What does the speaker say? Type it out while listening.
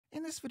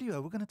this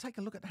video, we're going to take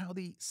a look at how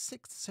the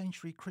 6th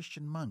century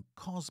Christian monk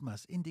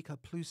Cosmas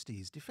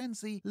Indicopleustes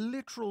defends the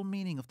literal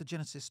meaning of the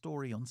Genesis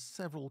story on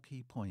several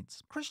key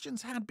points.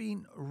 Christians had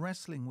been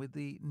wrestling with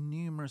the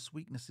numerous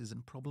weaknesses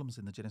and problems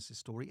in the Genesis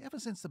story ever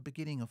since the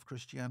beginning of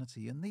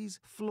Christianity, and these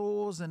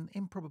flaws and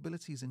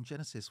improbabilities in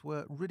Genesis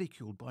were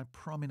ridiculed by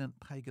prominent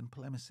pagan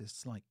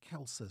polemicists like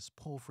Celsus,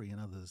 Porphyry,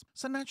 and others.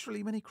 So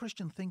naturally, many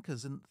Christian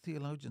thinkers and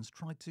theologians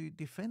tried to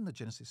defend the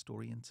Genesis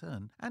story in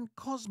turn, and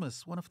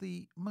Cosmas, one of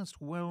the most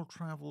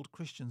well-travelled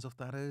Christians of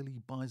that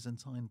early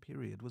Byzantine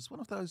period, was one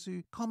of those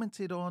who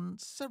commented on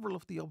several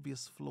of the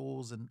obvious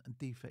flaws and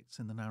defects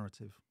in the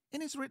narrative.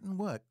 In his written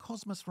work,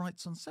 Cosmas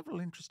writes on several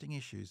interesting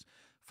issues.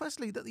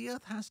 Firstly, that the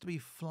earth has to be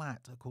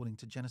flat, according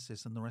to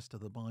Genesis and the rest of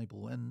the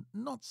Bible, and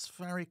not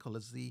spherical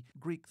as the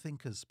Greek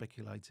thinkers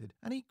speculated,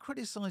 and he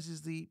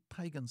criticises the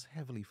pagans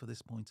heavily for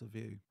this point of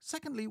view.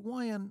 Secondly,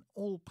 why an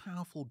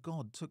all-powerful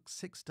God took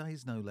 6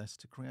 days no less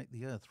to create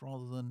the earth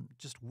rather than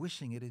just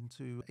wishing it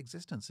into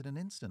existence in an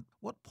instant.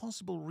 What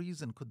possible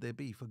reason could there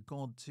be for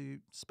God to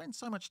spend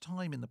so much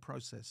time in the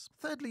process?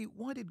 Thirdly,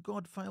 why did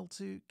God fail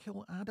to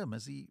kill Adam,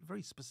 as he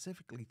very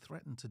specifically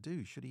threatened to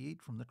do should he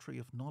eat from the tree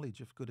of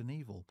knowledge of good and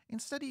evil?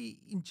 Instead, he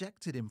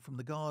injected him from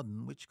the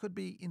garden, which could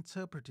be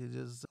interpreted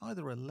as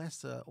either a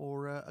lesser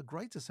or a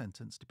greater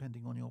sentence,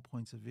 depending on your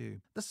point of view.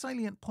 The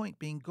salient point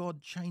being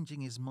God changing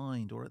his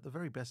mind, or at the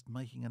very best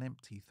making an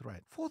empty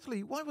threat.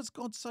 Fourthly, why was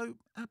God so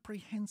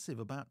apprehensive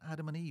about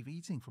Adam and Eve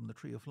eating from the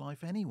tree of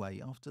life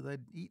anyway after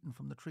they'd eaten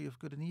from the tree of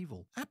good and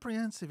evil?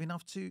 Apprehensive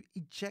enough to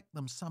eject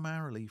them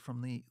summarily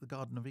from the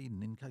Garden of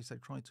Eden in case they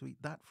tried to eat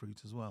that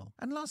fruit as well.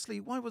 And lastly,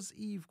 why was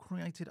Eve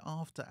created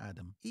after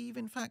Adam? Eve,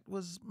 in fact,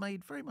 was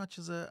made very much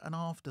as an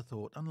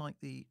afterthought, unlike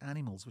the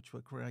animals which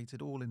were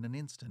created all in an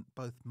instant,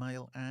 both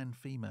male and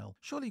female.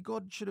 Surely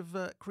God should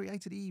have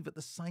created Eve at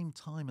the same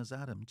time as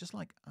Adam, just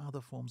like other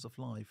forms of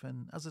life,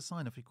 and as a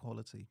sign of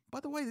equality.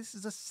 By the way, this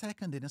is the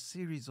second in a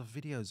series of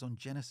videos on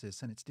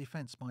Genesis and its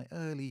defense by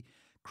early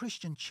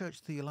Christian church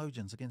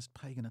theologians against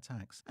pagan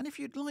attacks. And if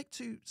you'd like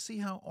to see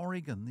how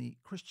Origen, the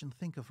Christian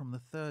thinker from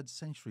the 3rd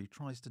century,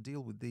 tries to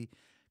deal with the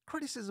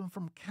criticism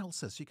from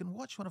Celsus, you can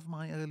watch one of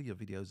my earlier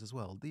videos as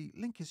well. The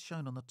link is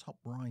shown on the top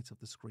right of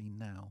the screen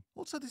now.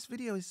 Also, this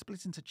video is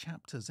split into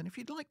chapters, and if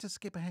you'd like to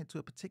skip ahead to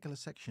a particular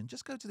section,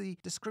 just go to the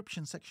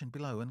description section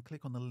below and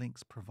click on the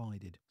links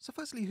provided. So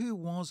firstly, who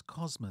was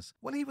Cosmas?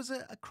 Well, he was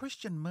a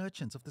Christian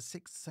merchant of the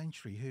 6th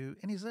century who,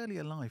 in his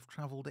earlier life,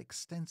 travelled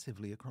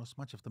extensively across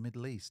much of the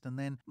Middle East, and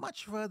then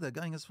much further,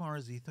 going as far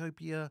as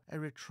Ethiopia,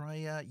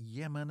 Eritrea,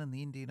 Yemen, and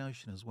the Indian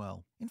Ocean as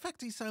well. In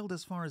fact, he sailed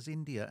as far as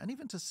India and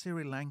even to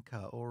Sri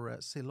Lanka or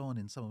Ceylon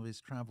in some of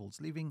his travels,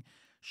 leaving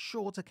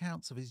short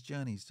accounts of his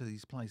journeys to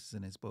these places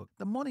in his book.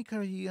 The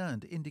moniker he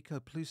earned,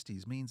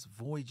 Indicopleustes, means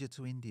voyager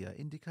to India,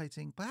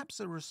 indicating perhaps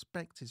the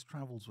respect his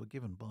travels were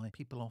given by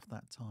people of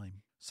that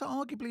time. So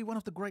arguably one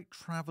of the great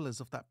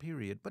travellers of that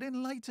period, but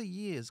in later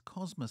years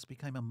Cosmas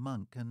became a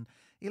monk and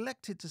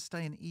elected to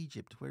stay in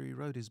Egypt, where he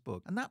wrote his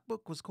book. And that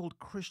book was called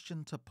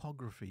Christian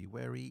Topography,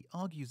 where he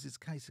argues his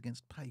case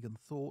against pagan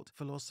thought,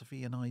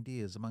 philosophy and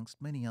ideas,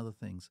 amongst many other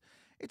things.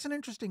 It's an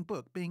interesting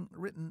book, being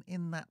written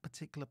in that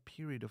particular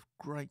period of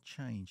great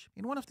change.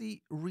 In one of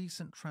the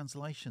recent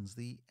translations,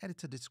 the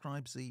editor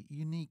describes the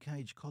unique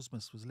age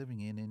Cosmas was living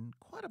in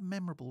quite a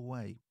memorable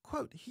way.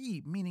 Quote,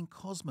 "He," meaning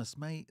Cosmas,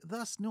 "may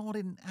thus not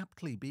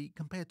inaptly be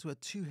compared to a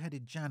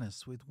two-headed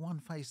Janus, with one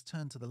face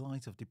turned to the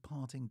light of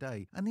departing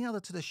day and the other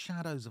to the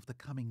shadows of the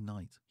coming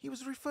night." He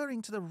was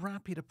referring to the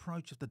rapid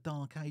approach of the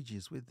Dark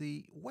Ages, with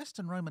the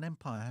Western Roman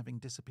Empire having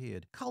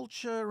disappeared.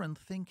 Culture and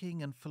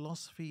thinking and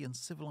philosophy and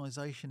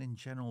civilization in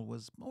general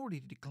was already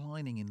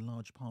declining in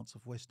large parts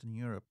of Western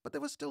Europe, but there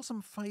was still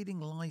some fading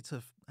light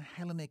of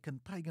Hellenic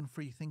and pagan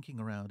free thinking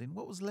around in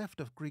what was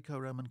left of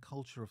Greco-Roman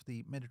culture of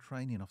the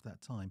Mediterranean of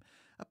that time,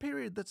 a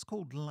period that's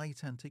called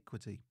late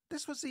antiquity.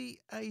 This was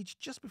the age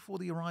just before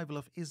the arrival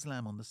of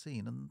Islam on the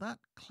scene, and that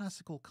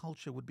classical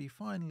culture would be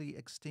finally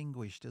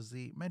extinguished as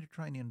the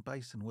Mediterranean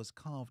basin was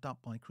carved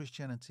up by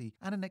Christianity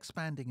and an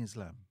expanding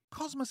Islam.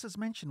 Cosmas, as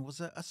mentioned,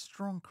 was a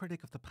strong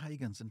critic of the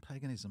pagans and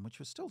paganism, which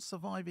was still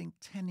surviving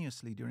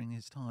tenuously during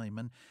his time,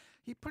 and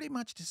he pretty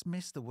much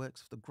dismissed the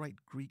works of the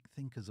great Greek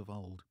thinkers of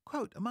old.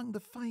 Quote, "Among the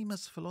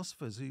famous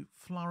philosophers who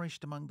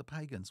flourished among the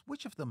pagans,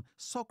 which of them,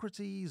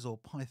 Socrates or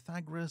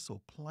Pythagoras or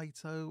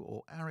Plato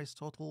or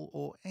Aristotle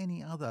or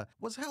any other,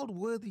 was held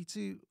worthy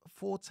to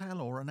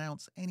foretell or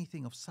announce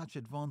anything of such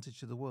advantage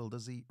to the world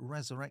as the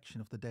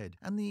resurrection of the dead,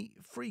 and the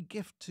free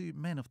gift to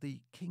men of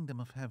the kingdom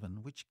of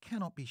heaven, which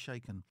cannot be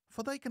shaken?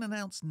 For they can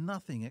announce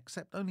nothing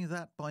except only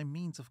that by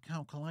means of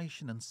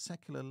calculation and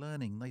secular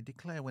learning they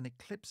declare when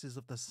eclipses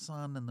of the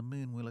sun and the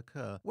moon will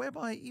occur,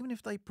 whereby even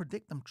if they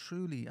predict them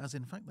truly, as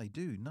in fact they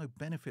do, no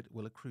benefit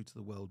will accrue to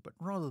the world, but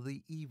rather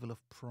the evil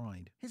of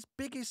pride. His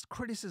biggest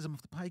criticism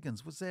of the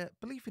pagans was their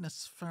belief in a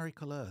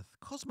spherical earth.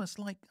 Cosmas,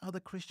 like other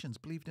Christians,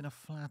 believed in a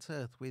flat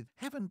earth, with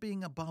heaven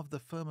being above the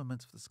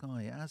firmament of the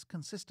sky, as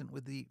consistent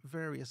with the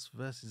various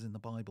verses in the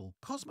Bible.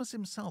 Cosmas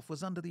himself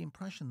was under the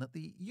impression that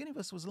the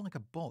universe was like a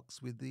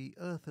box, with the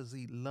earth as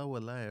the lower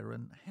layer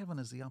and heaven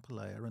as the upper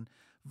layer, and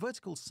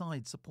vertical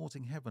sides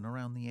supporting heaven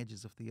around the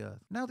edges of the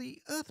earth. Now,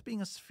 the earth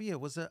being a sphere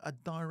was a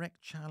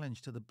direct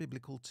challenge to the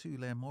biblical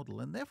two-layer model,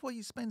 and therefore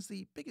he spends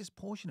the biggest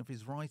portion of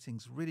his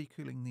writings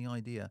ridiculing the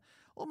idea,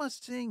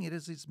 almost seeing it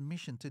as his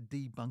mission to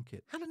debunk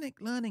it.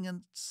 Hellenic learning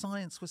and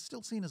science were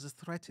still seen as a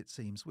threat, it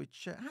seems,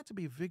 which had to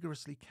be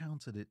vigorously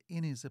countered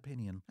in his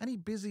opinion, and he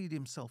busied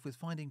himself with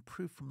finding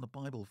proof from the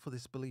Bible for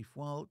this belief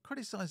while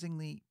criticizing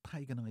the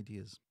pagan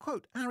ideas.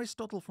 Quote,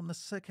 Aristotle, from the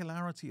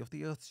circularity of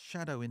the earth's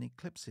shadow in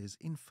eclipses,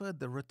 inferred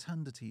the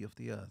rotundity of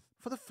the earth.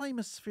 For the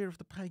famous sphere of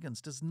the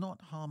pagans does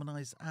not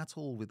harmonize at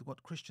all with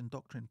what Christian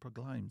doctrine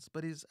proclaims,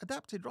 but is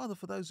adapted rather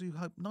for those who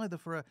hope neither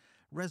for a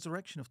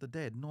resurrection of the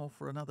dead nor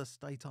for another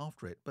state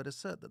after it, but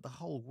assert that the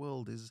whole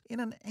world is in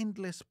an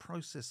endless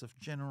process of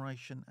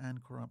generation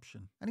and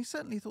corruption. And he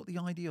certainly thought the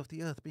idea of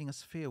the earth being a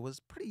sphere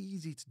was pretty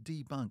easy to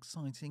debunk,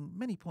 citing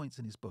many points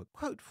in his book.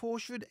 Quote, for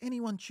should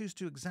anyone choose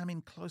to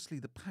examine closely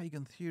the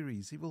pagan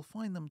theories, he will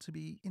find them to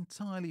be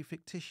entirely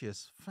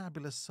fictitious,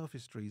 fabulous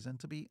sophistries, and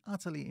to be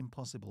utterly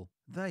impossible.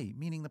 They,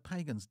 meaning the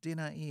pagans, din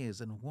our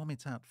ears and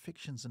vomit out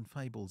fictions and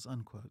fables,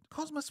 unquote.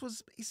 Cosmas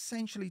was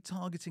essentially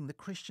targeting the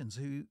Christians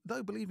who,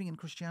 though believing in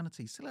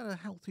Christianity, still had a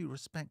healthy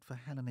respect for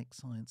Hellenic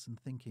science and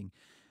thinking.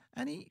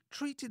 And he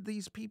treated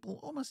these people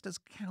almost as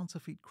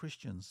counterfeit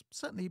Christians,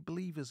 certainly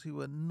believers who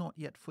were not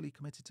yet fully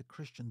committed to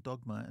Christian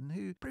dogma and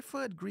who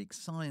preferred Greek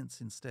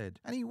science instead.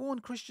 And he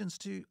warned Christians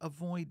to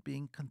avoid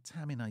being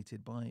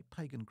contaminated by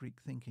pagan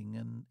Greek thinking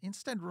and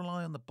instead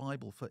rely on the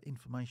Bible for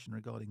information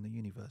regarding the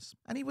universe.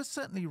 And he was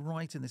certainly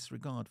right in this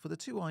regard, for the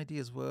two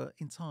ideas were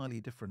entirely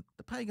different.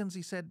 The pagans,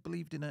 he said,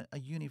 believed in a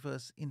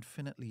universe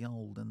infinitely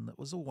old and that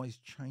was always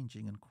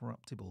changing and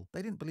corruptible.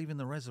 They didn't believe in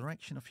the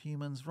resurrection of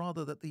humans,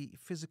 rather that the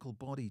physical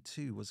body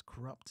too was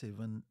corruptive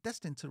and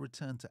destined to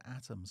return to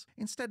atoms.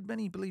 Instead,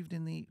 many believed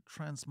in the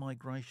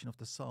transmigration of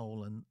the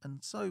soul,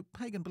 and so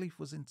pagan belief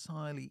was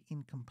entirely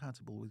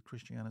incompatible with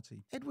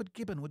Christianity. Edward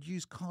Gibbon would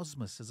use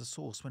Cosmas as a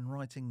source when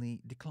writing The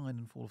Decline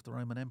and Fall of the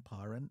Roman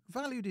Empire and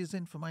valued his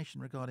information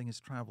regarding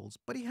his travels,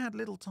 but he had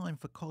little time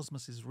for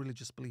Cosmas's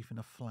religious belief in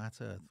a flat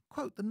earth.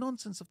 Quote, the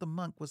nonsense of the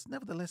monk was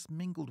nevertheless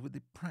mingled with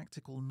the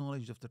practical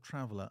knowledge of the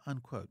traveller,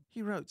 unquote.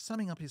 He wrote,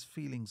 summing up his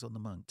feelings on the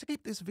monk. To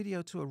keep this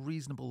video to a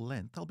reasonable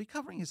length, I'll be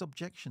covering his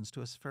objections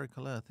to a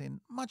spherical earth in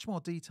much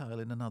more detail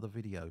in another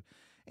video.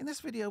 In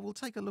this video, we'll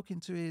take a look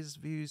into his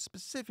views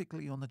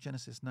specifically on the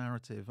Genesis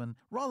narrative, and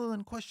rather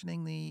than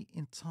questioning the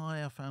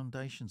entire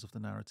foundations of the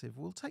narrative,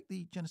 we'll take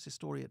the Genesis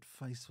story at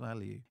face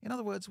value. In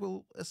other words,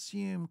 we'll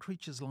assume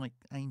creatures like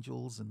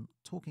angels and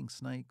talking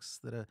snakes,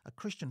 that a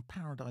Christian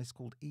paradise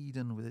called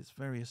Eden with its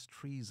various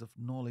trees of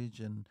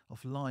knowledge and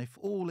of life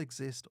all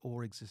exist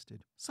or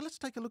existed. So let's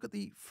take a look at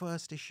the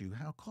first issue,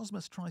 how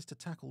Cosmas tries to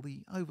tackle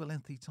the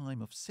over-lengthy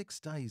time of 6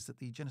 days that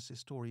the Genesis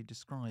story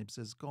describes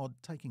as God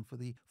taking for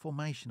the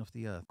formation of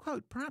the earth.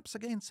 Quote, perhaps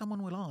again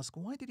someone will ask,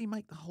 why did he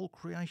make the whole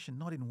creation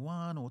not in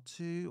 1 or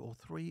 2 or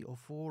 3 or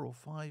 4 or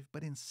 5,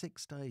 but in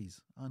 6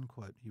 days,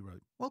 unquote, he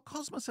wrote. Well,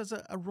 Cosmas has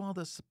a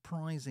rather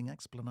surprising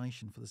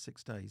explanation for the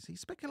 6 days. He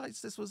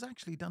speculates this was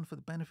actually done for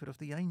the benefit of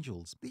the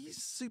angels.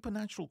 These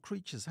supernatural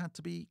creatures had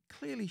to be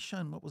clearly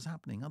shown what was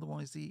happening,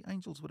 otherwise the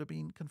angels would have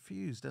been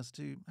confused as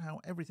to how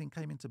everything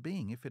came into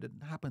being if it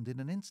had happened in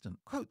an instant.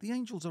 Quote, the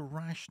angels are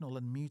rational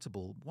and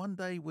mutable. 1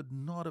 day would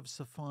not have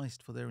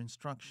sufficed for their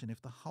instruction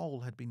if the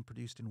whole had been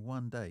produced in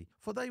 1 day,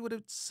 for they would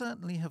have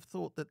certainly have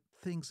thought that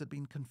things had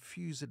been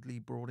confusedly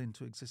brought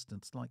into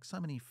existence like so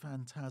many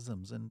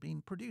phantasms and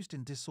been produced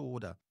in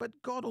disorder.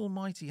 But God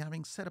Almighty,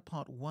 having set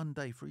apart 1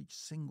 day for each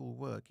single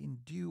work, in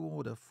due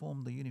order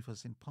formed the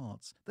universe in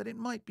parts, that it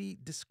might be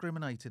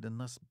discriminated and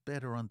thus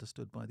better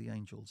understood by the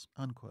angels,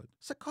 unquote.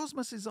 So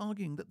Cosmas is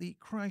arguing that the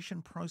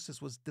creation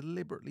process was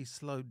deliberately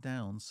slowed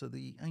down so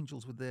the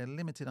angels, with their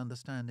limited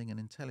understanding and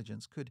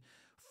intelligence, could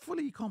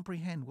fully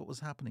comprehend what was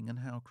happening and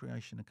how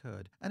creation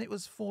occurred. And it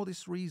was for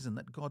this reason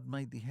that God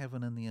made the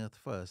heaven and the earth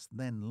first,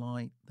 then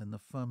light, then the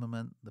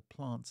firmament, the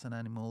plants and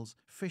animals,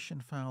 fish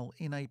and fowl,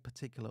 in a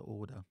particular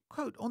order.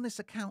 Quote, on this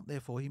account,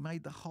 therefore, he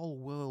made the whole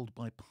world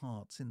by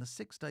parts in the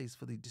 6 days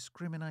for the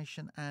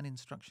discrimination and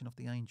instruction of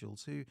the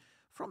angels, who,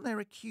 from their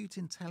acute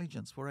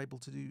intelligence, were able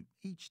to do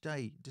each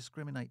day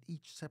discriminate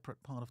each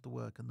separate part of the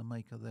work and the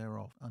maker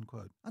thereof,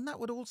 unquote. And that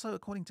would also,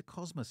 according to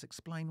Cosmas,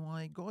 explain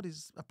why God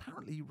is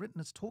apparently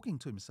written as talking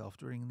to himself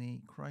during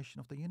the creation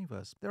of the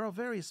universe. There are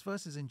various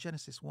verses in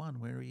Genesis 1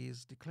 where he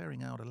is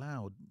declaring out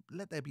aloud,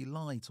 let there be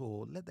light,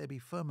 or let there be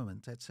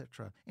firmament,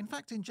 etc. In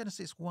fact, in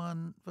Genesis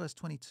 1 verse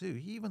 22,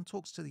 he even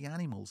talks to the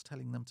animals,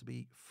 telling them to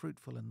be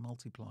fruitful and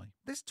multiply.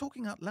 This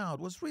talking out loud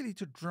was really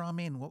to drum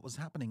in what was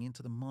happening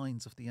into the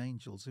minds of the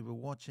angels, who were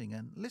watching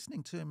and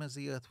listening to him as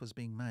the earth was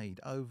being made,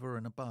 over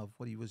and above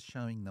what he was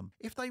showing them.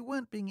 If they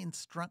weren't being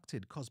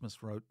instructed,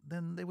 Cosmas wrote,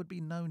 then there would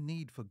be no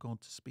need for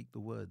God to speak the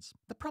words.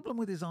 The problem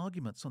with his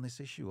arguments on this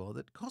issue are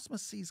that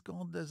Cosmas sees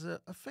God as a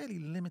fairly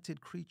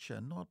limited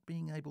creature, not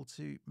being able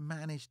to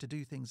manage to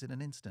do things in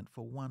an instant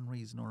for one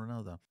reason or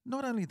another.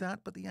 Not only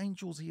that, but the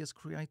angels he has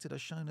created are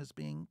shown as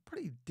being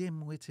pretty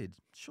dim-witted.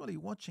 Surely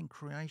watching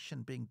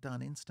creation being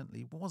done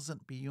instantly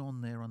wasn't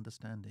beyond their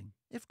understanding.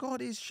 If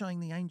God is showing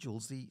the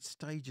angels the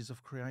stages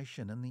of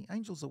creation and the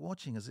angels are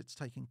watching as it's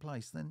taking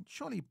place, then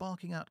surely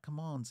barking out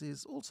commands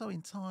is also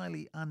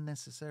entirely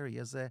unnecessary,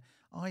 as their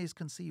eyes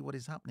can see what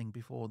is happening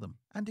before them.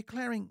 And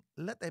declaring,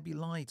 "let there be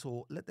light"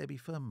 or "let there be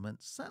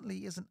firmament"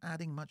 certainly isn't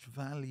adding much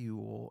value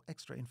or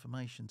extra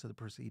information to the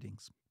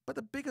proceedings. But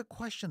the bigger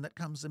question that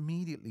comes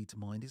immediately to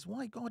mind is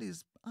why God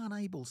is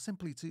unable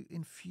simply to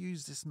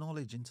infuse this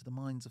knowledge into the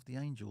minds of the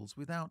angels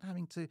without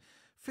having to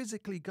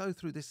physically go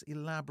through this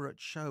elaborate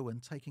show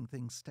and taking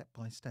things step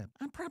by step.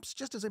 And perhaps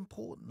just as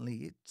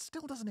importantly, it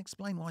still doesn't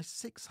explain why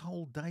 6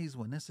 whole days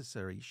were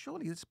necessary.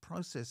 Surely this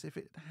process, if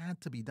it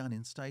had to be done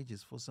in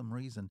stages for some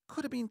reason,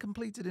 could have been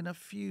completed in a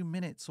few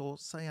minutes or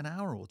say an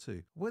hour or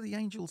two. Were the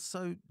angels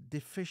so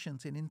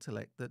deficient in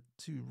intellect that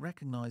to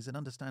recognize and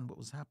understand what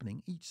was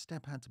happening, each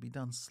step had to be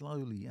done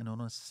slowly and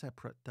on a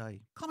separate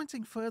day?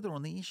 Commenting further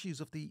on the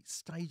issues of the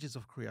stages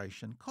of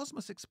creation,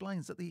 Cosmas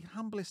explains that the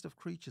humblest of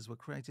creatures were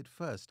created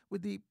first,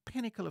 with the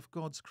pinnacle of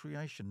God's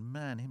creation,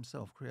 man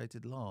himself,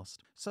 created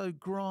last. So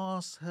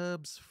grass,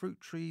 herbs, fruit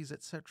trees,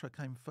 etc.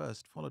 came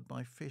first, followed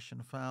by fish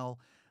and fowl,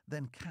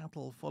 then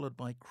cattle, followed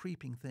by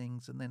creeping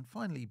things, and then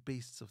finally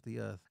beasts of the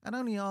earth. And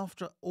only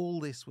after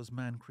all this was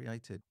man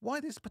created. Why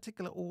this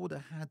particular order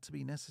had to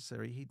be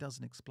necessary, he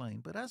doesn't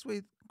explain. But as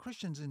with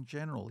Christians in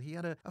general, he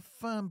had a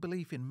firm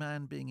belief in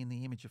man being in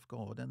the image of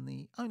God and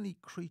the only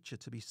creature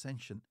to be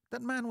sentient.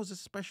 That man was a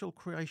special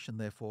creation,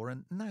 therefore,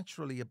 and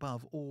naturally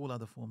above all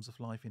other forms of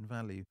life in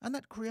value. And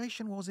that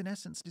creation was in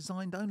essence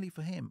designed only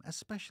for him,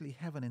 especially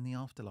heaven in the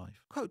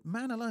afterlife. Quote,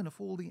 "Man alone of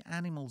all the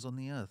animals on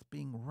the earth,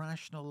 being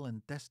rational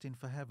and destined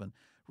for heaven,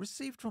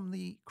 received from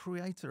the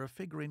Creator a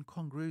figure in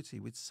congruity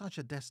with such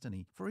a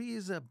destiny, for he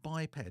is a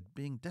biped,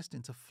 being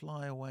destined to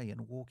fly away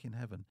and walk in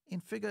heaven. In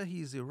figure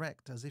he is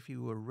erect, as if he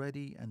were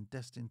ready and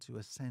destined to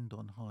ascend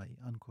on high."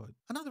 Unquote.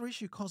 Another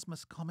issue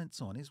Cosmas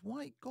comments on is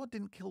why God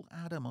didn't kill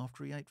Adam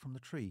after he ate from the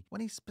tree,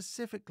 when he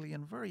specifically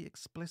and very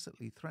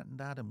explicitly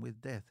threatened Adam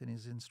with death in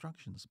his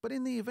instructions. But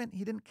in the event,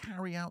 he didn't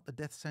carry out the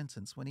death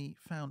sentence when he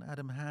found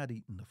Adam had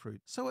eaten the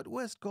fruit. So at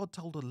worst, God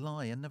told a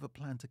lie and never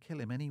planned to kill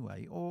him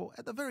anyway, or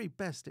at the very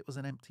best, it was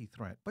an empty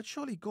threat. But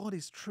surely God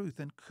is truth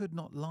and could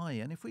not lie,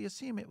 and if we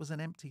assume it was an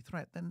empty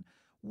threat, then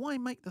why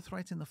make the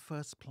threat in the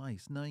first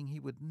place, knowing he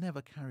would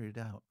never carry it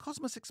out?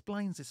 Cosmas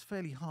explains this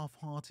fairly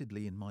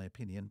half-heartedly, in my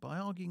opinion, by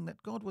arguing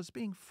that God was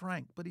being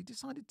frank, but he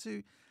decided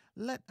to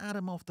let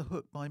Adam off the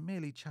hook by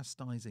merely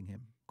chastising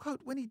him.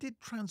 Quote, "When he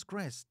did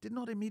transgress, did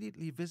not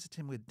immediately visit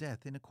him with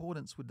death in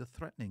accordance with the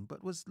threatening,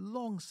 but was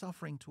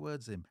long-suffering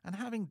towards him, and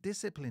having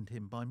disciplined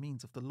him by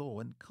means of the law,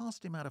 and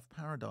cast him out of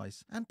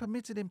paradise, and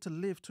permitted him to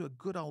live to a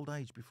good old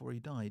age before he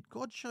died,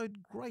 God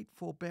showed great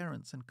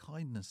forbearance and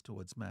kindness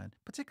towards man,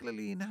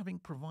 particularly in having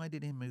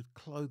provided him with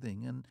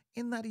clothing, and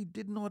in that he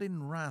did not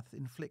in wrath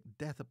inflict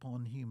death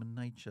upon human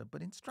nature,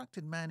 but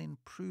instructed man in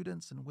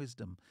prudence and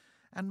wisdom,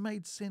 and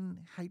made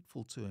sin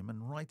hateful to him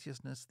and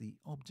righteousness the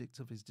object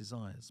of his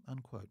desires."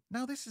 Unquote.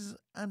 Now this is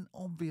an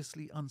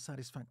obviously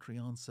unsatisfactory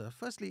answer.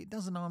 Firstly, it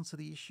doesn't answer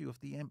the issue of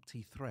the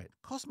empty threat.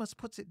 Cosmas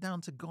puts it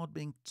down to God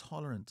being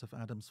tolerant of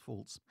Adam's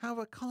faults.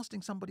 However,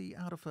 casting somebody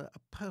out of a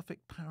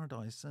perfect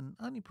paradise and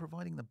only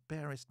providing the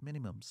barest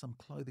minimum, some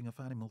clothing of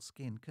animal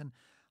skin, can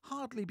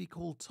hardly be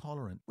called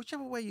tolerant.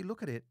 Whichever way you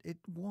look at it, it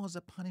was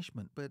a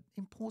punishment, but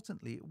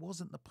importantly, it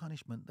wasn't the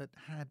punishment that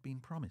had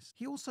been promised.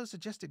 He also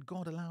suggested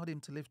God allowed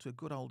him to live to a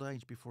good old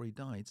age before he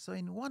died, so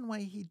in one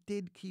way he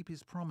did keep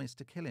his promise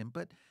to kill him,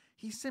 but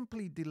he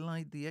simply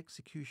delayed the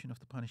execution of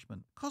the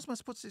punishment.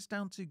 Cosmas puts this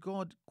down to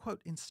God,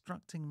 quote,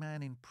 "instructing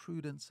man in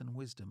prudence and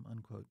wisdom,"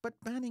 unquote.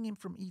 But banning him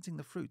from eating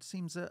the fruit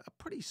seems a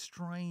pretty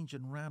strange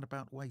and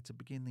roundabout way to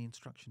begin the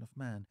instruction of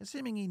man,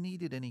 assuming he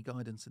needed any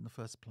guidance in the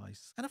first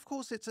place. And of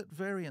course it's at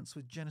variance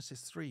with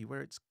Genesis 3,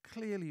 where it's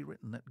clearly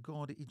written that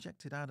God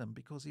ejected Adam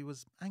because he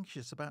was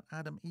anxious about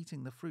Adam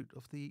eating the fruit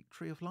of the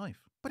tree of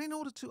life. But in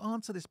order to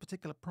answer this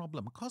particular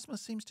problem,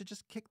 Cosmas seems to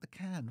just kick the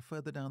can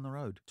further down the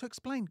road. To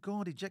explain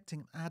God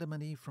ejecting Adam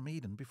and Eve from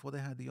Eden before they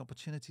had the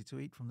opportunity to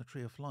eat from the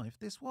tree of life,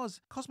 this was,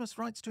 Cosmas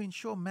writes, to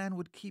ensure man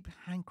would keep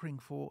hankering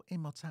for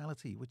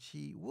immortality, which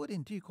he would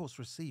in due course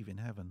receive in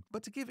heaven.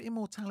 But to give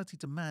immortality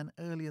to man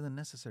earlier than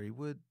necessary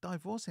would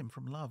divorce him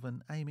from love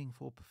and aiming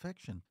for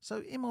perfection. So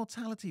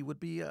immortality would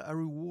be a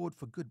reward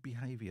for good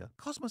behavior.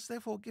 Cosmas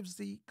therefore gives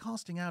the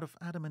casting out of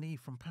Adam and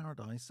Eve from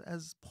paradise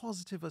as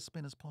positive a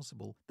spin as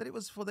possible, that it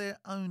was for their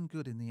own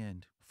good in the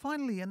end.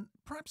 Finally, and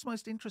perhaps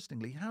most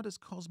interestingly, how does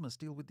Cosmas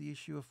deal with the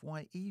issue of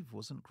why Eve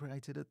wasn't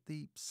created at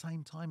the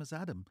same time as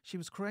Adam? She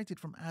was created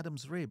from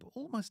Adam's rib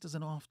almost as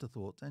an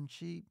afterthought, and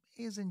she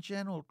is in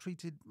general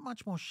treated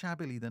much more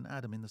shabbily than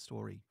Adam in the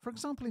story. For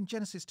example, in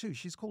Genesis 2,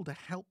 she's called a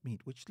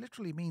helpmeet, which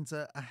literally means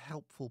a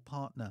helpful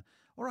partner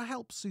or a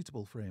help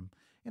suitable for him.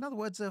 In other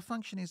words, her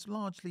function is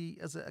largely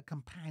as a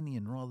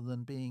companion rather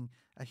than being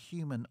a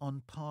human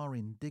on par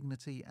in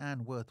dignity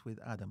and worth with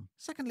Adam.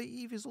 Secondly,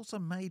 Eve is also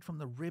made from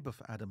the rib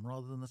of Adam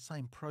rather than the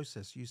same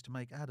process used to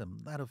make Adam,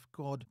 that of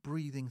God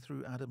breathing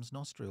through Adam's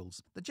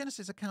nostrils. The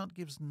Genesis account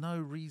gives no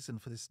reason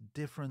for this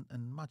different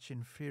and much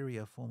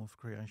inferior form of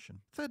creation.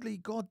 Thirdly,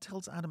 God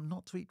tells Adam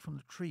not to eat from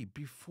the tree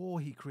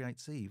before he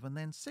creates Eve, and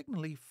then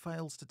signally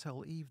fails to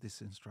tell Eve this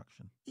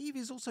instruction. Eve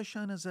is also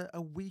shown as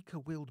a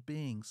weaker-willed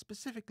being,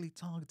 specifically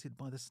targeted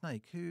by the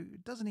snake, who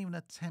doesn't even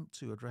attempt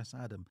to address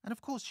Adam. And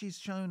of course, she's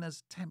shown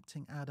as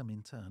tempting Adam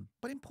in turn.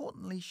 But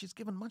importantly, she's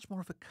given much more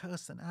of a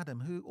curse than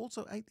Adam, who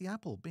also ate the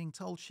apple, being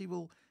told she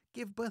will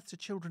give birth to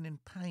children in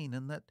pain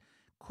and that,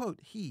 quote,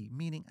 he,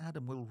 meaning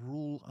Adam, will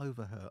rule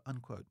over her,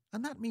 unquote.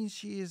 And that means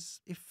she is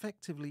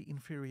effectively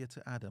inferior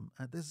to Adam.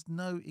 There's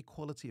no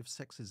equality of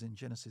sexes in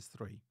Genesis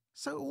 3.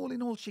 So all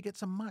in all, she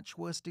gets a much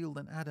worse deal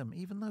than Adam,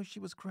 even though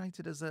she was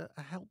created as a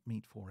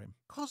helpmeet for him.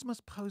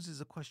 Cosmas poses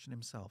a question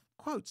himself.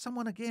 Quote,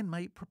 someone again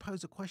may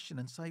propose a question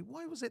and say,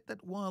 why was it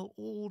that while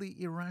all the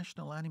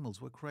irrational animals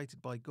were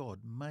created by God,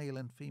 male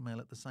and female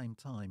at the same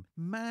time,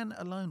 man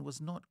alone was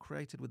not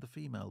created with the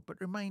female,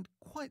 but remained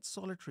quite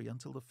solitary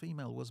until the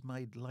female was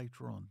made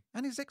later on?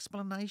 And his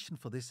explanation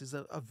for this is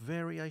a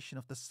variation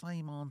of the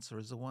same answer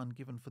as the one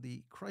given for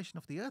the creation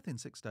of the earth in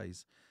 6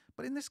 days.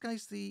 But in this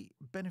case, the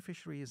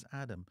beneficiary is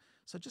Adam.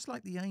 So just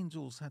like the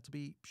angels had to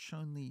be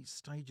shown the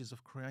stages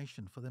of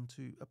creation for them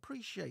to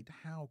appreciate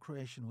how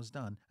creation was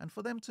done and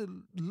for them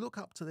to look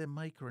up to their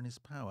maker and his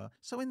power,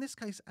 so in this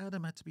case,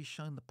 Adam had to be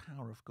shown the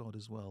power of God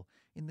as well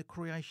in the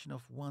creation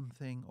of one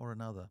thing or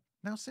another.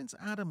 Now, since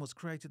Adam was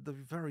created the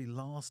very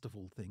last of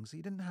all things,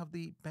 he didn't have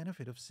the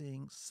benefit of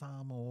seeing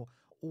some or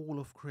all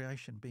of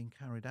creation being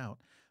carried out.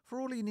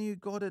 For all he knew,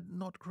 God had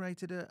not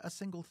created a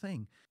single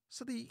thing.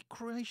 So the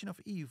creation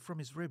of Eve from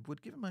his rib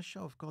would give him a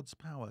show of God's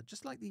power,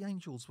 just like the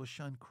angels were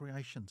shown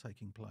creation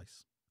taking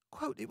place.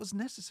 Quote, it was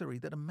necessary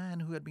that a man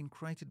who had been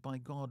created by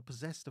God,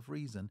 possessed of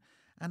reason,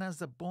 and as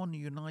the bond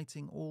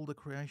uniting all the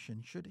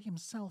creation, should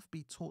himself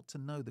be taught to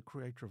know the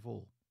creator of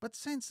all. But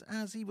since,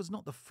 as he was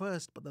not the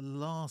first but the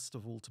last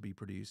of all to be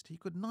produced, he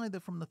could neither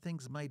from the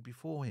things made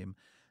before him,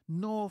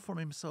 nor from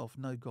himself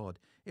know God,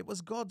 it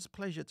was God's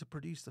pleasure to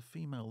produce the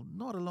female,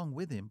 not along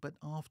with him, but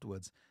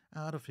afterwards,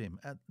 out of him,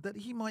 that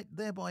he might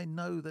thereby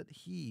know that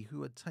he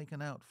who had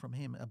taken out from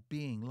him a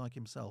being like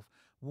himself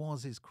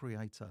was his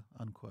creator,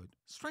 unquote.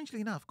 Strangely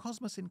enough,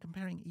 Cosmas, in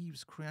comparing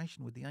Eve's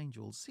creation with the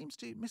angels, seems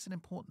to miss an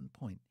important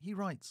point. He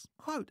writes,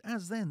 quote,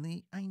 as then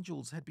the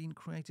angels had been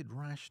created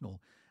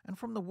rational, and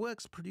from the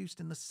works produced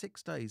in the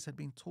 6 days had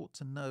been taught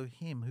to know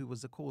him who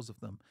was the cause of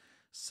them,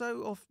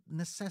 so of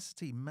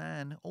necessity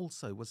man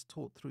also was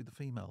taught through the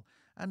female,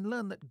 and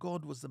learned that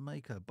God was the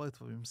maker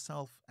both of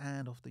himself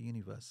and of the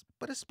universe.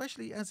 But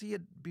especially as he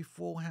had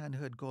beforehand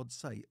heard God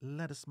say,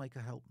 let us make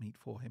a helpmeet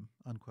for him,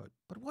 unquote.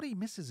 But what he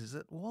misses is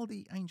that while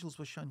the angels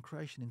were shown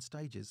creation in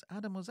stages,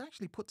 Adam was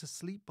actually put to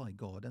sleep by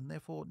God and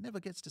therefore never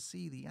gets to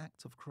see the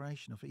act of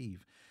creation of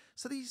Eve.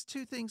 So these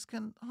two things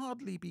can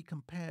hardly be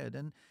compared,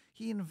 and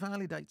he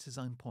invalidates his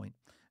own point.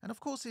 And of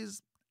course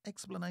his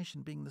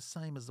explanation, being the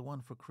same as the one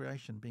for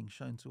creation being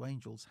shown to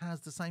angels, has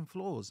the same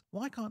flaws.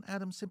 Why can't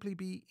Adam simply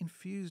be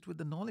infused with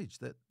the knowledge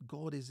that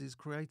God is his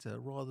creator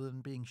rather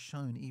than being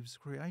shown Eve's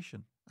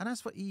creation? And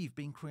as for Eve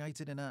being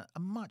created in a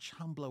much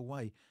humbler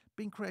way,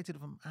 being created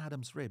from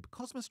Adam's rib,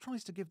 Cosmas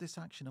tries to give this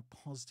action a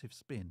positive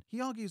spin.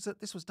 He argues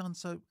that this was done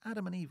so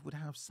Adam and Eve would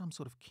have some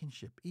sort of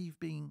kinship, Eve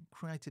being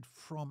created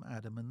from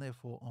Adam and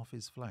therefore of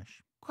his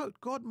flesh.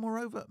 Quote, God,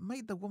 moreover,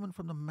 made the woman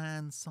from the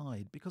man's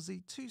side, because the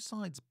two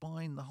sides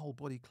bind the whole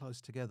body close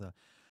together.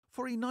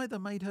 For he neither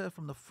made her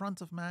from the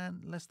front of man,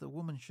 lest the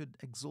woman should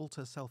exalt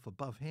herself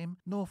above him,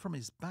 nor from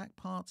his back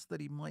parts, that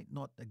he might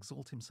not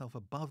exalt himself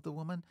above the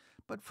woman,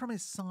 but from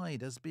his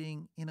side, as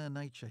being in her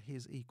nature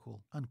his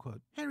equal, unquote.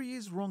 Here he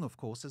is wrong, of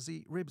course, as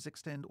the ribs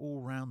extend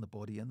all round the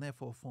body and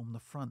therefore form the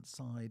front,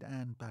 side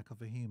and back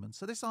of a human.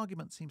 So this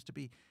argument seems to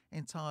be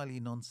entirely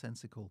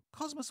nonsensical.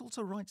 Cosmas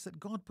also writes that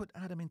God put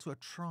Adam into a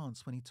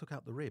trance when he took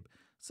out the rib,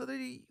 so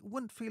that he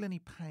wouldn't feel any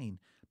pain,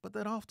 but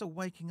that after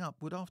waking up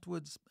would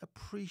afterwards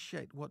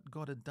appreciate what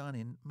God had done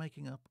in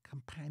making a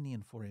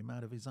companion for him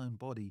out of his own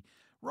body,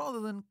 rather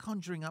than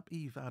conjuring up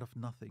Eve out of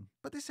nothing.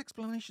 But this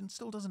explanation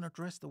still doesn't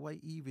address the way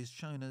Eve is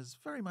shown as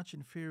very much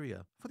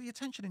inferior, for the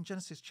attention in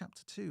Genesis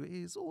chapter 2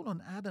 is all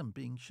on Adam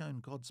being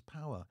shown God's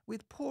power,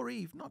 with poor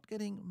Eve not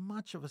getting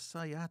much of a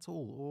say at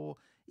all, or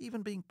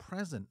even being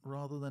present,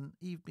 rather than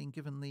Eve being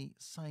given the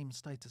same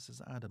status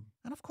as Adam.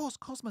 And of course,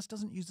 Cosmas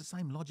doesn't use the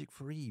same logic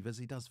for Eve as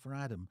he does for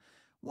Adam.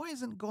 Why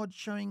isn't God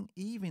showing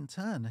Eve in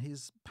turn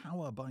his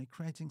power by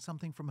creating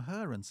something from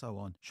her and so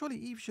on? Surely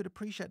Eve should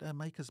appreciate her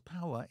maker's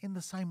power in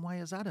the same way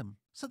as Adam.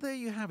 So there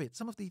you have it,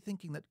 some of the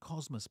thinking that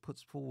Cosmas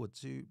puts forward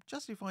to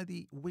justify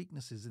the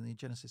weaknesses in the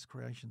Genesis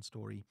creation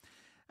story.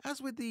 As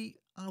with the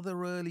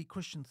other early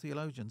Christian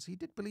theologians, he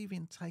did believe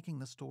in taking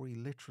the story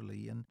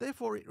literally, and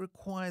therefore it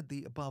required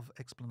the above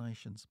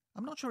explanations.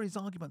 I'm not sure his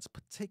arguments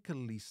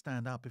particularly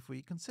stand up if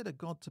we consider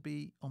God to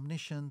be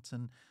omniscient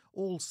and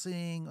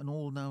all-seeing and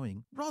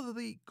all-knowing. Rather,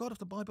 the God of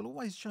the Bible,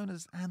 always shown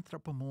as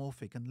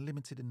anthropomorphic and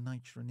limited in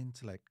nature and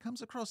intellect,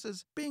 comes across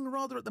as being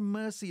rather at the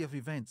mercy of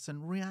events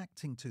and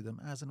reacting to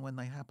them as and when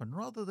they happen,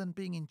 rather than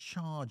being in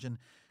charge and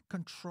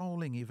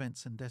controlling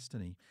events and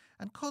destiny.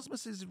 And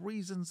Cosmas's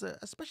reasons,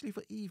 especially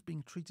for Eve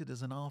being treated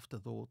as an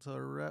afterthought,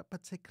 are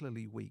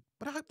particularly weak.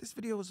 But I hope this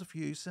video was of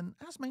use, and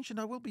as mentioned,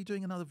 I will be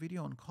doing another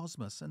video on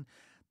Cosmas, and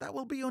that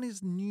will be on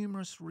his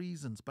numerous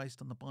reasons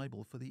based on the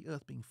Bible for the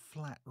Earth being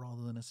flat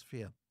rather than a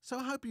sphere. So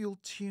I hope you'll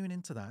tune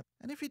into that.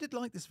 And if you did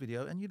like this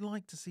video and you'd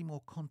like to see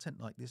more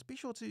content like this, be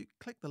sure to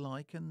click the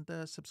like and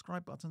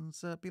subscribe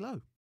buttons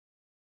below.